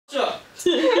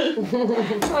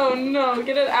Oh no,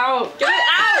 get it out. Get it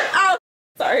out!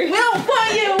 Sorry. We don't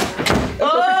want you!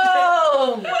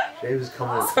 Oh! James is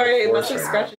coming. Sorry, it must have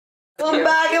scratched. Come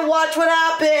back and watch what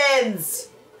happens!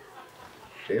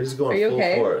 James is going Are you full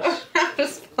okay? force. I'm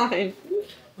just fine.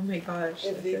 Oh my gosh.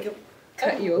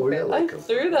 Cut you Or open. like I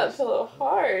threw that pillow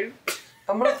hard.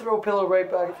 I'm gonna throw a pillow right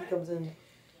back if he comes in.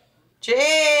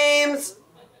 James!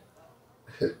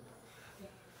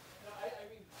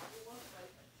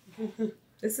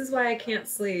 This is why I can't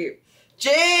sleep.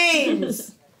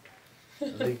 James! I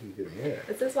think you can hear it.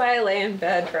 This is why I lay in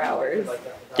bed for hours.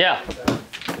 Yeah.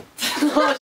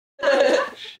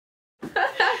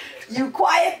 You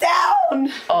quiet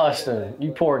down! Austin,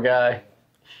 you poor guy.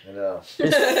 I know.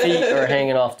 His feet are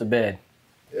hanging off the bed.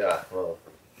 Yeah, well.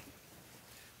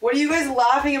 What are you guys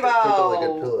laughing Take all the good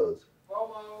about? pillows.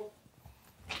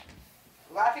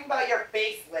 Laughing about your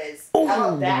face, Liz. How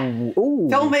about that? Ooh.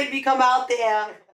 Don't make me come out there.